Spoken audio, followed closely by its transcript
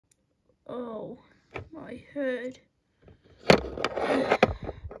Oh, my head.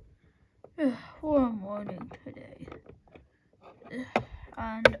 What a morning today.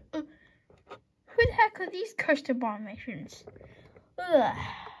 And who the heck are these custom abominations?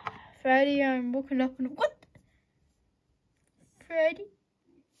 Freddy, I'm looking up and what? Freddy,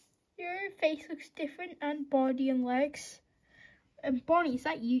 your face looks different, and body and legs. And Bonnie, is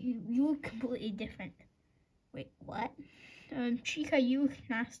that you? You look completely different. Wait, what? Chica, you look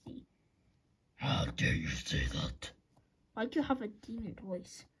nasty. How dare you say that? Why do you have a demon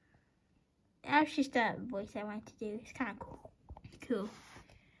voice? That's just that voice I wanted to do. It's kind of cool. Cool.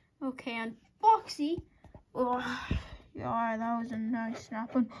 Okay, and Foxy. Oh, yeah, that was a nice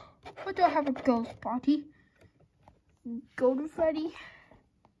snap. And why do I have a ghost body? Golden Freddy.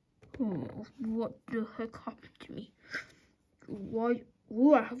 Oh, what the heck happened to me? Why?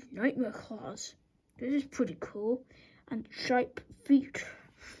 Oh, I have nightmare claws. This is pretty cool. And sharp feet.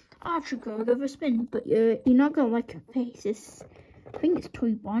 I should go give a spin, but you're not gonna like your face. I think it's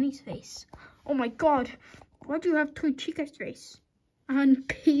Toy Bonnie's face. Oh my god, why do you have Toy Chica's face? And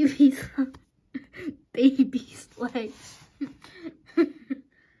baby's legs.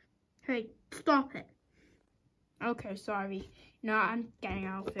 Hey, stop it. Okay, sorry. No, I'm getting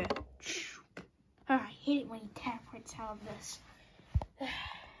out of it. I hate it when you teleports out of this.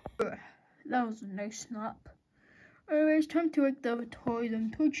 That was a nice snap. It's time to wake the other toys.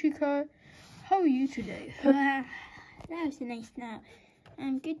 Toy Chica, how are you today? That was a nice snap.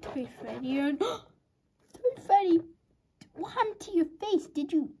 Good Toy Freddy. And Toy Freddy, what happened to your face?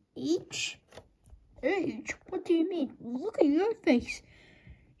 Did you age? Age? What do you mean? Look at your face.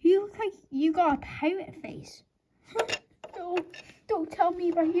 You look like you got a pirate face. No, don't tell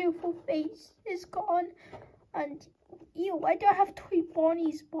me my beautiful face is gone. And ew, why do I have Toy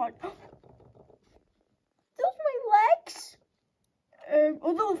Bonnie's body? Those my legs?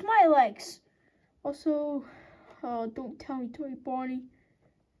 Oh, those my legs. Also, don't tell me Toy Bonnie.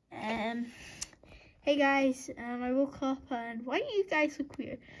 Hey guys, I woke up and why do you guys look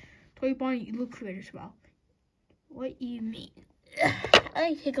weird? Toy Bonnie, you look weird as well. What do you mean? Let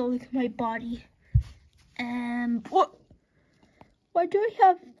me take a look at my body. What? Why do I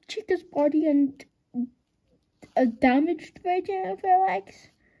have Chica's body and a damaged version of her legs?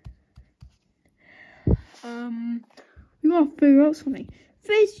 We gotta figure out something.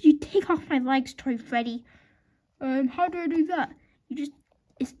 First, you take off my legs, Toy Freddy. How do I do that?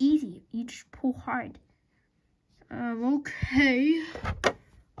 It's easy. You just pull hard. Okay.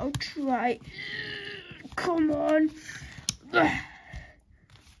 I'll try. Come on.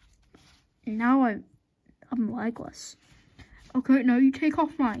 Now I'm legless. Okay, now you take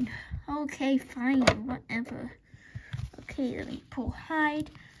off mine. Okay, fine, whatever. Okay, let me pull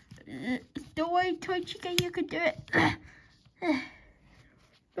hide. Don't worry, Toy Chica, you can do it.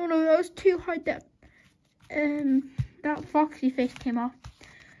 No, that was too hard. That foxy face came off.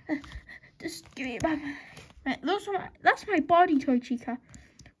 Just give me back. Right, that's my body, Toy Chica.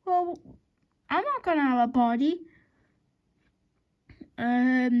 Well, I'm not gonna have a body.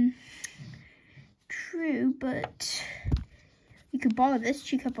 True, but you could borrow this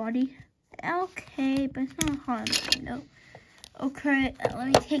Chica body. Okay, but it's not hard, no. Okay, let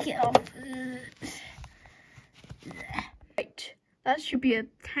me take it off. Right, that should be a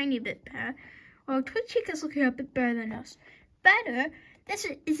tiny bit better. Well, Toy Chica's looking a bit better than us. Better? This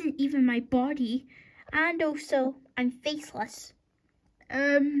isn't even my body. And also, I'm faceless.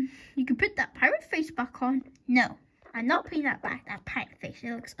 You can put that pirate face back on. No, I'm not putting that back, that pirate face.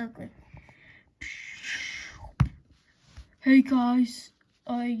 It looks ugly. Hey guys,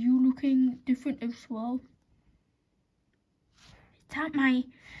 are you looking different as well? Is that my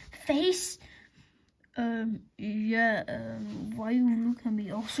face? Yeah, why you look at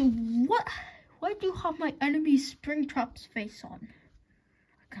me? Also, what? Why do you have my enemy Springtrap's face on?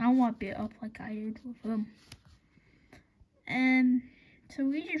 I kinda want to beat up like I did with him. So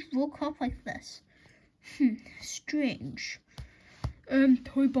we just woke up like this. Strange.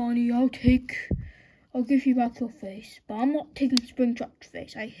 Toy Bonnie, I'll give you back your face, but I'm not taking Springtrap's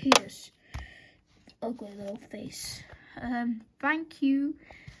face. I hate this ugly little face. Thank you.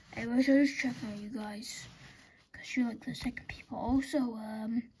 I was just checking on you guys, because you're like the second people. Also,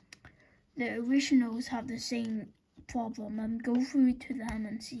 the originals have the same problem. Go through to them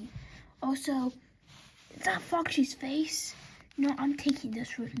and see. Also, is that Foxy's face? No, I'm taking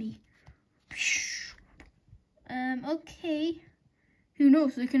this with me. Okay. Who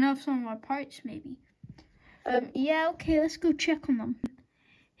knows? They can have some of our parts, maybe. Yeah, okay, let's go check on them.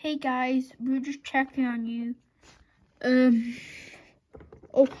 Hey guys, we're just checking on you.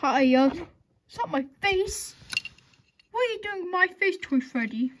 Oh hi, is that my face? What are you doing with my face, Toy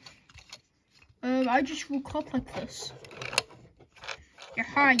Freddy? I just woke up like this.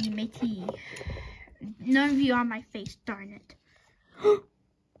 Hi, you matey. None of you on my face, darn it.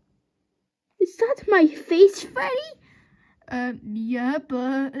 Is that my face, Freddy? Yeah,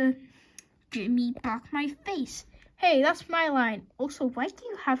 but Jimmy blocked my face. Hey, that's my line. Also, why do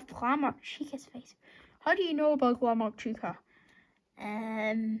you have Glamour Chica's face? How do you know about Glamour Chica?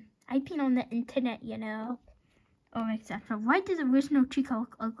 I've been on the internet, you know. Oh, etc. Why does the original Chica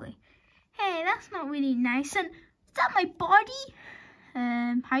look ugly? Hey, that's not really nice. And is that my body?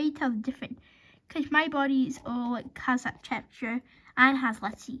 How do you tell the difference? Because my body is all like has that texture and has,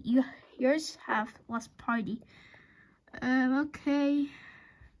 let's see, yours have less party. Okay.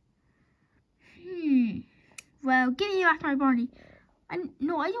 Well, give me back my body.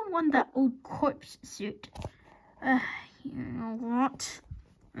 No, I don't want that old corpse suit. You know what?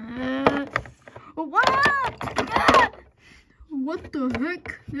 What the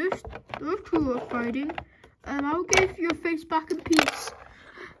heck? Those two are fighting. I'll give your face back in peace.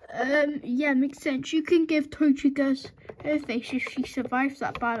 Yeah, makes sense. You can give Torchica's her face if she survives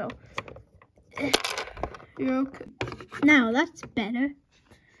that battle. You're okay. Now, that's better.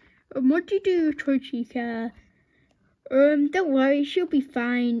 What do you do with Torchica? Don't worry, she'll be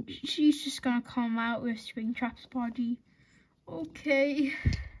fine. She's just gonna come out with Springtrap's body. Okay.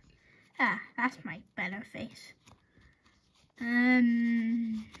 That's my better face.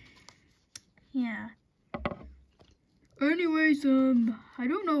 Yeah. Anyways, I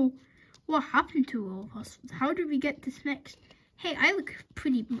don't know what happened to all of us. How did we get this next? Hey, I look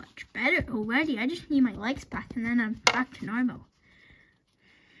pretty much better already. I just need my legs back and then I'm back to normal.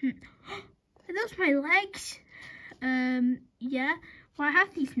 Are those my legs? Yeah. Well, I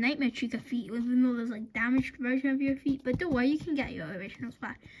have these Nightmare Chica feet, even though there's like damaged version of your feet. But don't worry, you can get your originals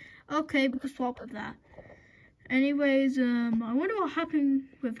back. Okay, we can swap with that. Anyways, I wonder what happened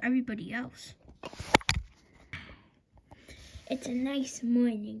with everybody else. It's a nice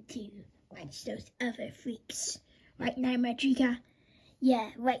morning to watch those other freaks. Right, Nightmare Chica?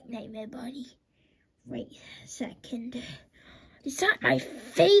 Yeah, right, Nightmare Body. Wait a second. Is that my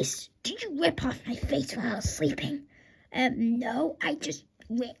face? Did you rip off my face while I was sleeping? No, I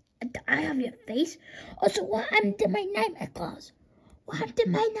have your face. Also, what happened to my nightmare claws? What happened to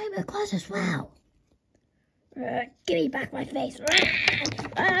my nightmare claws as well? Give me back my face.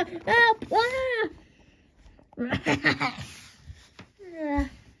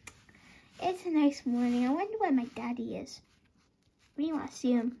 It's a nice morning. I wonder where my daddy is. We want to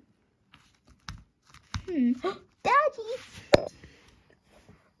see him. Daddy!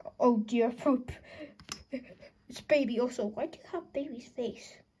 Oh dear, poop. It's baby also. Why do you have baby's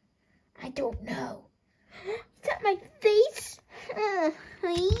face? I don't know. Is that my face?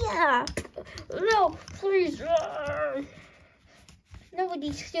 Yeah. No, please.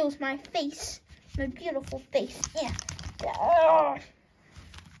 Nobody steals my face. My beautiful face. Yeah.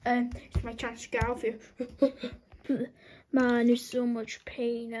 It's my chance to get out of here. Man, there's so much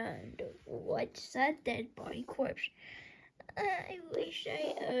pain and what's that dead body corpse? I wish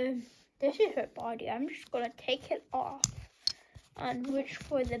this is her body. I'm just gonna take it off and wish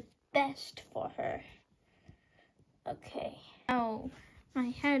for the best for her. Okay. Oh, my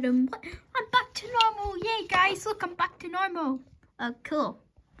head. I'm back to normal. Yay, guys! Look, I'm back to normal. Cool.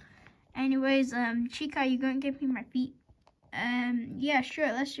 Anyways, Chica, you gonna give me my feet? Yeah,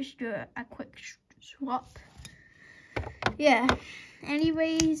 sure. Let's just do a quick swap. Yeah.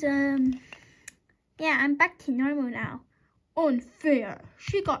 Anyways, yeah, I'm back to normal now. Unfair.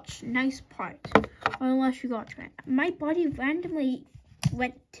 She got nice parts. Unless she got to it. My body randomly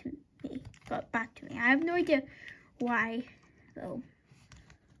went to me. Got back to me. I have no idea why, though.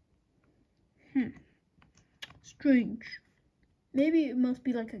 Strange. Maybe it must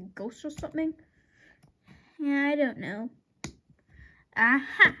be like a ghost or something. Yeah, I don't know.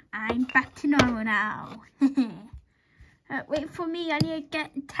 Aha! I'm back to normal now. Wait for me. I need to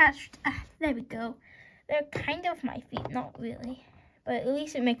get attached. There we go. They're kind of my feet, not really. But at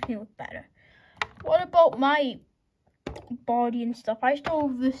least it makes me look better. What about my body and stuff? I still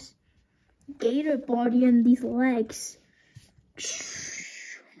have this gator body and these legs.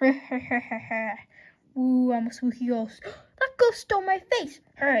 Ooh, I'm a spooky ghost. That ghost stole my face.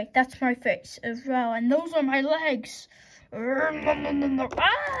 Alright, that's my face as well. And those are my legs. Was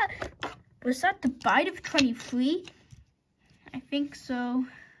that the bite of 23? I think so.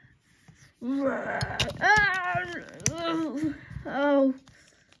 Oh.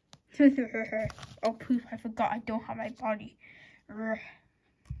 Oh, poop, I forgot I don't have my body. What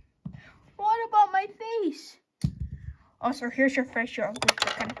about my face? Also, here's your face, you're ugly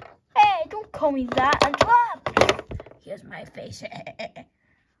chicken. Hey, don't call me that. I'm trapped. Here's my face.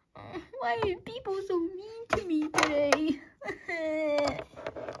 Why are people so mean to me today?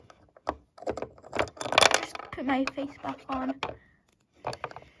 Just put my face back on.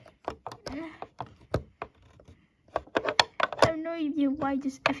 I have no idea why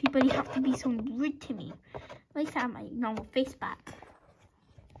does everybody have to be so rude to me. At least I have my normal face back.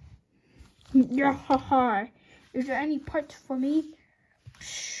 Yeah, haha. Is there any parts for me?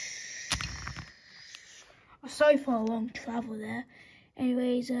 Sorry for a long travel there.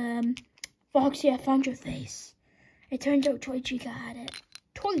 Anyways, Foxy, I found your face. It turns out Toy Chica had it.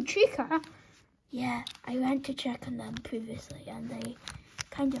 Toy Chica? Yeah, I went to check on them previously and they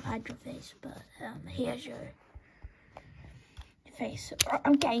kind of had your face, but here's your face.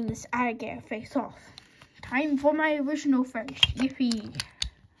 I'm getting this alligator face off. Time for my original face. Yippee.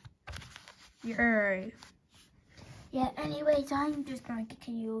 Yay. Yeah, anyways, I'm just going to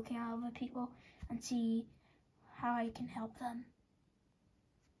continue looking at other people and see how I can help them.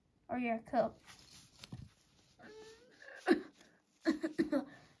 Oh yeah, cool.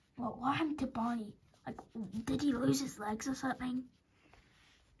 Well, what happened to Bonnie? Like, did he lose his legs or something?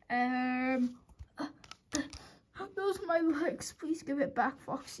 Those are my legs. Please give it back,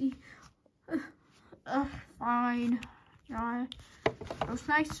 Foxy. Fine. Yeah, it was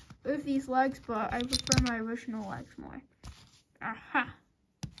nice with these legs, but I prefer my original legs more. Aha.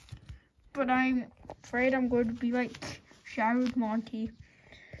 But I'm afraid I'm going to be like Shattered Monty.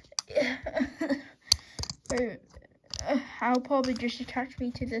 I'll probably just attach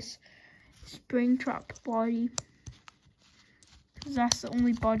me to this Springtrap body. Because that's the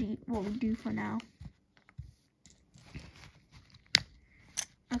only body what we do for now.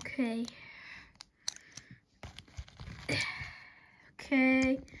 Okay.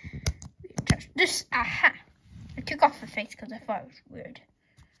 Okay. Attach this. Aha! I took off the face because I thought it was weird.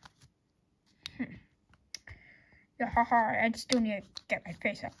 Yeah, haha, I still need to get my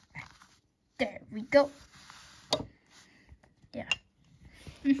face up. There we go. Yeah.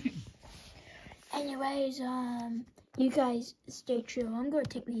 Anyways, you guys stay true. I'm going to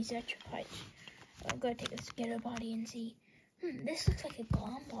take these extra parts. I'm going to take a Skitter body and see. This looks like a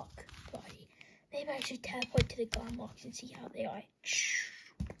Gombok body. Maybe I should teleport to the Gomboks and see how they are.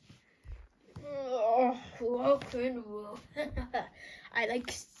 Rock and roll. I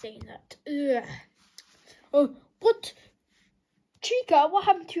like saying that. Oh, what? Chica, what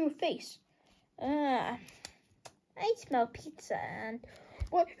happened to your face? I smell pizza and...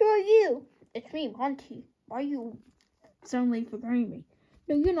 What? Who are you? It's me, Monty. Why are you suddenly forgetting me?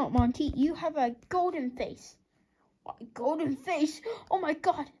 No, you're not Monty. You have a golden face. What, a golden face? Oh my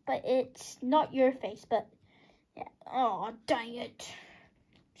god. But it's not your face, but... Yeah. Oh, dang it.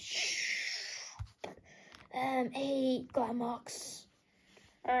 Hey, Glamox.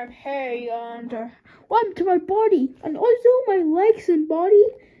 Hey, and what happened to my body? And also my legs and body?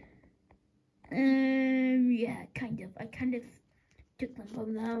 Yeah, kind of. I kind of took them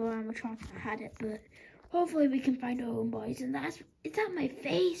from the animatronic I had it, but hopefully we can find our own bodies. And is that my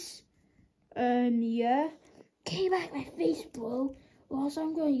face? Yeah. Came back my face, bro. Well, also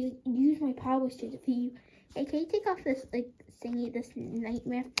I'm going to use my powers to defeat you. Hey, can you take off this, like, thingy, this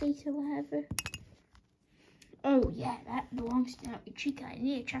nightmare face or whatever? Oh, yeah, that belongs to Chica. I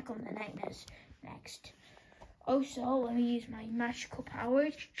need to check on the nightmares next. Also, let me use my magical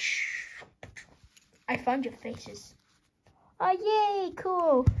powers. I found your faces. Oh, yay,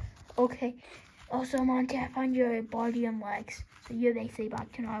 cool. Okay. Also, Monty, I found your body and legs. So you're basically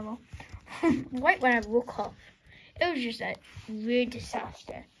back to normal. Right when I woke up, it was just a weird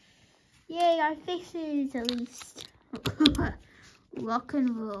disaster. Yay, our faces at least. Rock and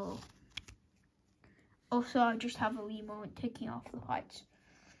roll. Also, I just have a wee moment taking off the parts.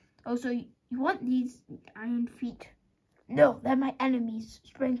 Also, you want these iron feet? No, they're my enemies,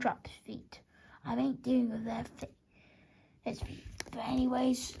 Springtrap's feet. I ain't dealing with their his feet. But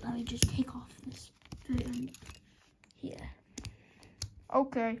anyways, let me just take off this foot here.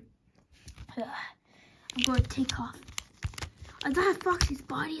 Okay. I'm going to take off. I got Foxy's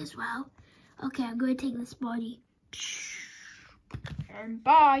body as well. Okay, I'm going to take this body. And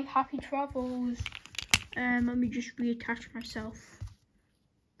bye. Happy travels. Let me just reattach myself.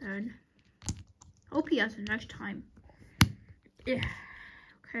 Then. Hope he has a nice time. Yeah.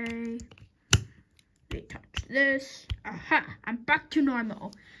 Okay. Reattach this. Aha! I'm back to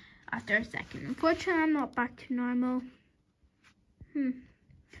normal. After a second. Unfortunately, I'm not back to normal.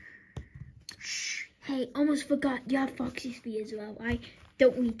 Hey, almost forgot. You have Foxy's feet as well. I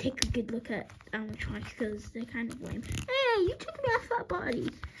don't really take a good look at animatronics because they're kind of lame. Hey, you took me off that body.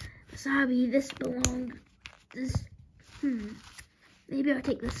 Sorry, this belonged. Maybe I'll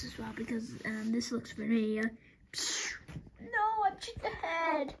take this as well because this looks familiar. No, I chipped the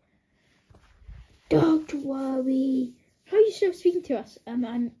head. Don't worry. How are you still speaking to us? I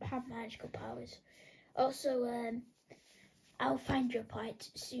have magical powers. Also, I'll find your plight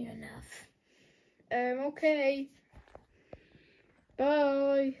soon enough. Okay.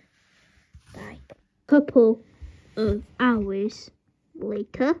 Bye. Bye. Couple of hours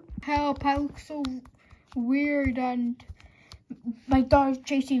later. Help, I look so weird and my dog's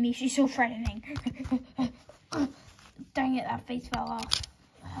chasing me. She's so threatening. Dang it, that face fell off.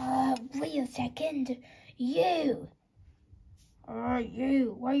 Wait a second. You.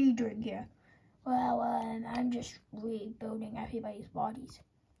 You. What are you doing here? Well, I'm just rebuilding everybody's bodies.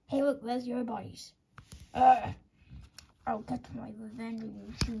 Hey, look, there's your bodies. I'll get my revenge on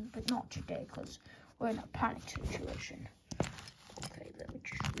you soon, but not today, because we're in a panic situation. Okay, let me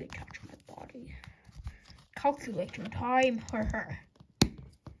just reattach my body. Calculating time.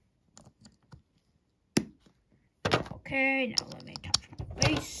 Okay, now let me attach my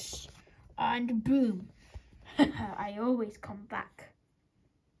face. And boom. I always come back.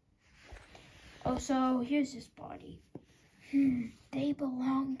 Also, here's this body. They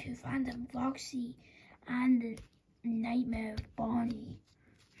belong to Phantom Foxy and the Nightmare Bonnie.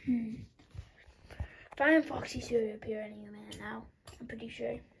 Phantom Foxy should appear any minute now, I'm pretty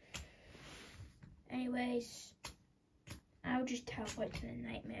sure. Anyways, I'll just teleport to the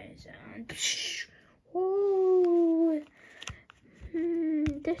nightmares and whoa.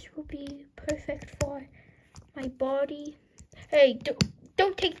 This will be perfect for my body. Hey,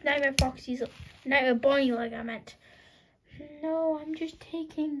 don't take Nightmare Foxy's Nightmare Bonnie like I meant. No, I'm just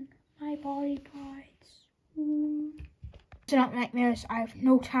taking my body parts. It's not nightmares. I have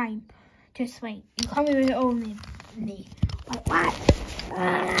no time. Just wait. You come with your own me. Like what?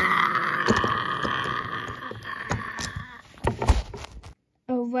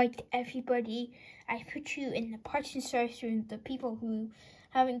 Alright, everybody. I put you in the parts and service room. The people who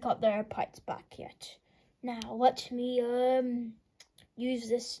haven't got their parts back yet. Now let me use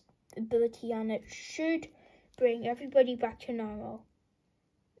this ability and it should bring everybody back to normal.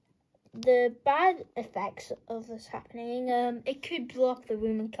 The bad effects of this happening, it could blow up the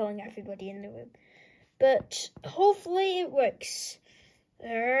room and killing everybody in the room. But hopefully it works.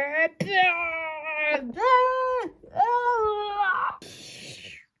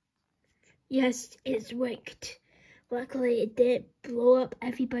 Yes, it's worked. Luckily it didn't blow up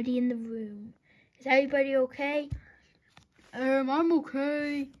everybody in the room. Is everybody okay? I'm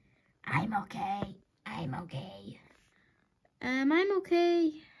okay. I'm okay. I'm okay. I'm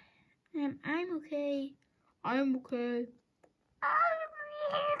okay. I'm okay. I'm okay.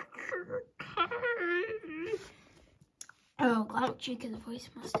 Oh, grouchy, because the voice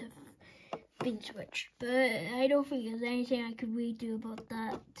must have been switched. But I don't think there's anything I could really do about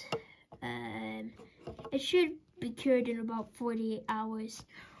that. It should be cured in about 48 hours.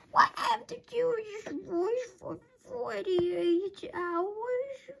 What have to do with this voice for 48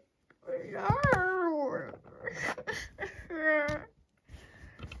 hours?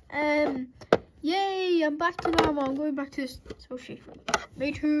 Yay, I'm back to normal. I'm going back to sushi.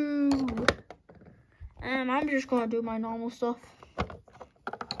 Me too. I'm just gonna do my normal stuff.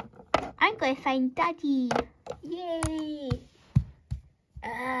 I'm gonna find Daddy. Yay.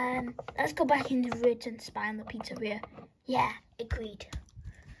 Let's go back in the Ritz and spy on the pizzeria. Yeah, agreed.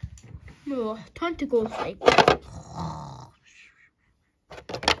 Oh, time to go sleep.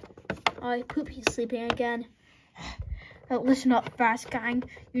 I poop, he's sleeping again. Listen up, fast gang.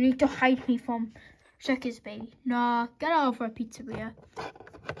 You need to hide me from Circus Baby. Nah, get out of our pizzeria.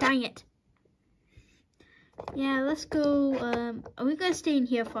 Dang it. Yeah, let's go. Are we gonna stay in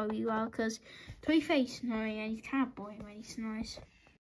here for a wee while? Because Toy Face snoring and he's kind of boring when he snores.